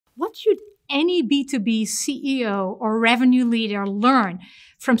What should any B2B CEO or revenue leader learn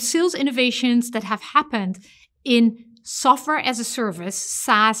from sales innovations that have happened in software as a service,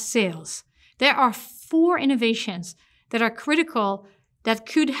 SaaS sales? There are 4 innovations that are critical that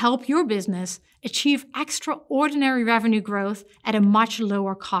could help your business achieve extraordinary revenue growth at a much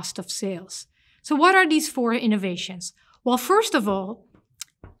lower cost of sales. So what are these 4 innovations? Well, first of all,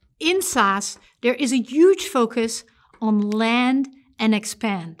 in SaaS, there is a huge focus on land and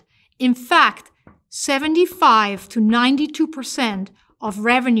expand. In fact, 75 to 92% of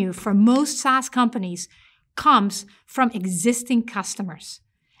revenue for most SaaS companies comes from existing customers.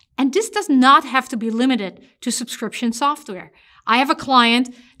 And this does not have to be limited to subscription software. I have a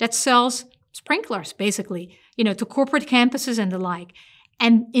client that sells sprinklers, basically, to corporate campuses and the like.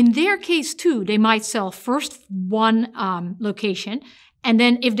 And in their case, too, they might sell first one location, and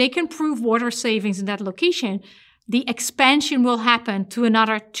then if they can prove water savings in that location, the expansion will happen to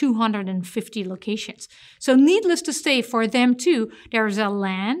another 250 locations. So needless to say, for them too, there is a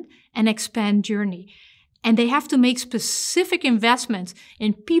land and expand journey. And they have to make specific investments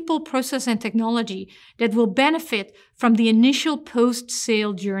in people, process, and technology that will benefit from the initial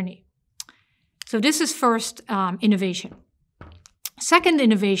post-sale journey. So this is first innovation. Second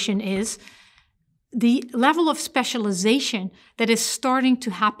innovation is the level of specialization that is starting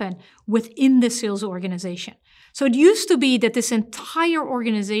to happen within the sales organization. So it used to be that this entire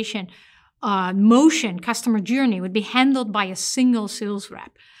organization motion, customer journey, would be handled by a single sales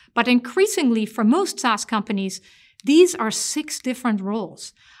rep. But increasingly, for most SaaS companies, these are 6 different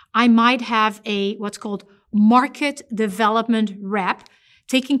roles. I might have a what's called market development rep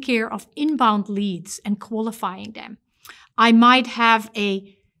taking care of inbound leads and qualifying them. I might have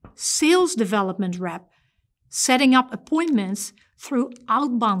a sales development rep setting up appointments through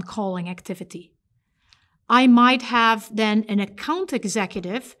outbound calling activity. I might have then an account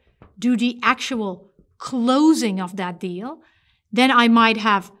executive do the actual closing of that deal. Then I might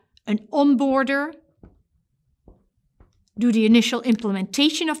have an onboarder do the initial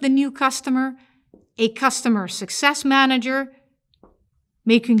implementation of the new customer, a customer success manager,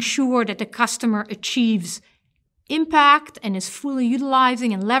 making sure that the customer achieves impact and is fully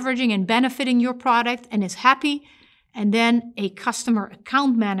utilizing and leveraging and benefiting your product and is happy, and then a customer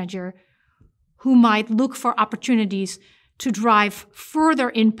account manager who might look for opportunities to drive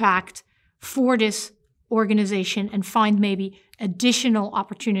further impact for this organization and find maybe additional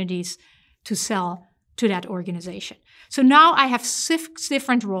opportunities to sell to that organization. So now I have 6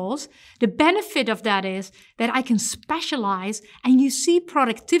 different roles. The benefit of that is that I can specialize, and you see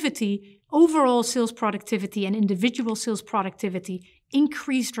productivity, overall sales productivity and individual sales productivity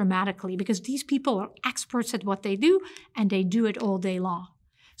increase dramatically because these people are experts at what they do and they do it all day long.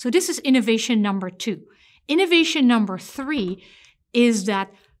 So this is innovation number 2. Innovation number 3 is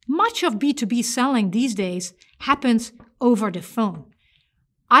that much of B2B selling these days happens over the phone.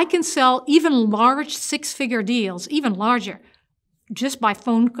 I can sell even large 6-figure deals, even larger, just by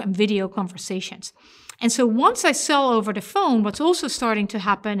phone and video conversations. And so once I sell over the phone, what's also starting to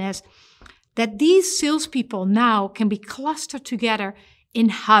happen is that these salespeople now can be clustered together in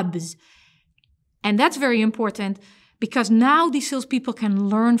hubs. And that's very important because now these salespeople can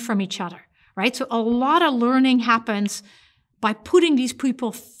learn from each other, right? So a lot of learning happens by putting these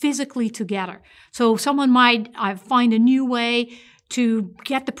people physically together. So someone might find a new way to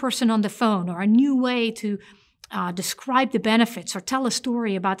get the person on the phone, or a new way to describe the benefits or tell a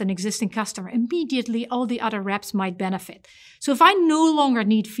story about an existing customer. Immediately, all the other reps might benefit. So if I no longer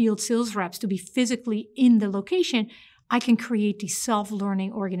need field sales reps to be physically in the location, I can create these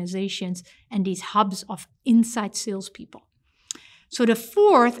self-learning organizations and these hubs of inside salespeople. So the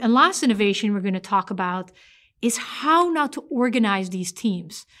 4th and last innovation we're going to talk about is how now to organize these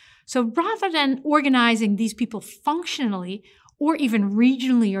teams. So rather than organizing these people functionally or even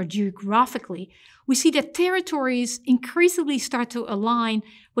regionally or geographically, we see that territories increasingly start to align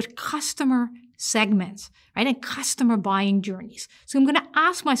with customer segments, right, and customer buying journeys. So I'm going to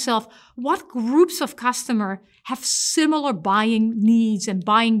ask myself, what groups of customer have similar buying needs and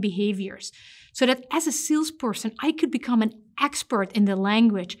buying behaviors, so that as a salesperson, I could become an expert in the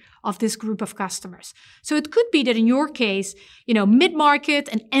language of this group of customers. So it could be that in your case, mid-market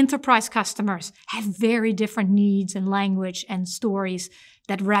and enterprise customers have very different needs and language and stories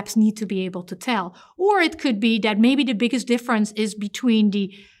that reps need to be able to tell. Or it could be that maybe the biggest difference is between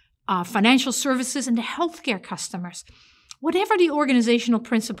the financial services and the healthcare customers. Whatever the organizational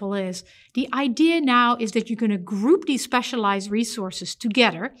principle is, the idea now is that you're going to group these specialized resources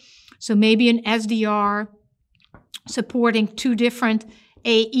together. So maybe an SDR supporting 2 different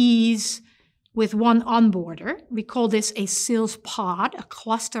AEs, with one onboarder. We call this a sales pod, a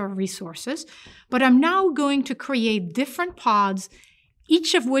cluster of resources. But I'm now going to create different pods,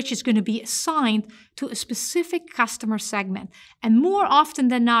 each of which is going to be assigned to a specific customer segment. And more often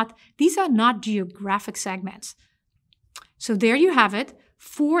than not, these are not geographic segments. So there you have it,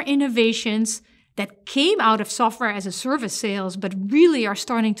 4 innovations that came out of software as a service sales, but really are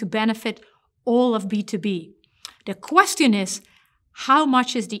starting to benefit all of B2B. The question is, how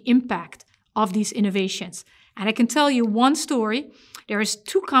much is the impact of these innovations? And I can tell you one story. There is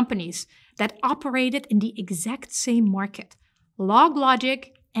 2 companies that operated in the exact same market, LogLogic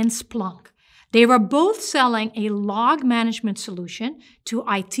and Splunk. They were both selling a log management solution to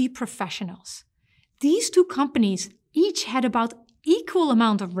IT professionals. These 2 companies each had about equal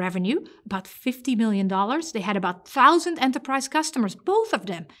amount of revenue, about $50 million. They had about 1,000 enterprise customers, both of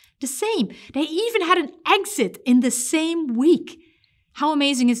them, the same. They even had an exit in the same week. How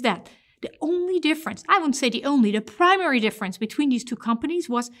amazing is that? The only difference, I wouldn't say the only, the primary difference between these 2 companies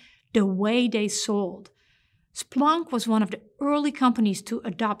was the way they sold. Splunk was one of the early companies to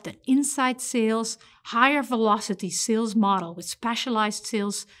adopt an inside sales, higher velocity sales model with specialized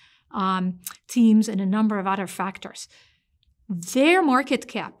sales teams and a number of other factors. Their market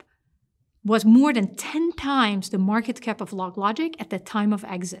cap was more than 10 times the market cap of LogLogic at the time of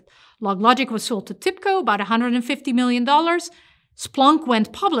exit. LogLogic was sold to TIBCO, about $150 million. Splunk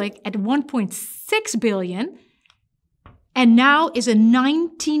went public at $1.6 billion and now is a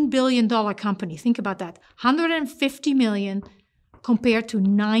 $19 billion company. Think about that. $150 million compared to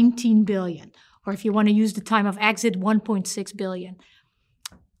 $19 billion. Or if you want to use the time of exit, $1.6 billion.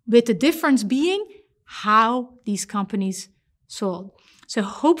 With the difference being how these companies sold. So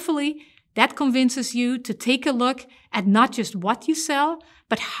hopefully that convinces you to take a look at not just what you sell,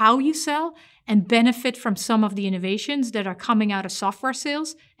 but how you sell and benefit from some of the innovations that are coming out of software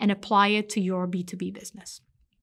sales and apply it to your B2B business.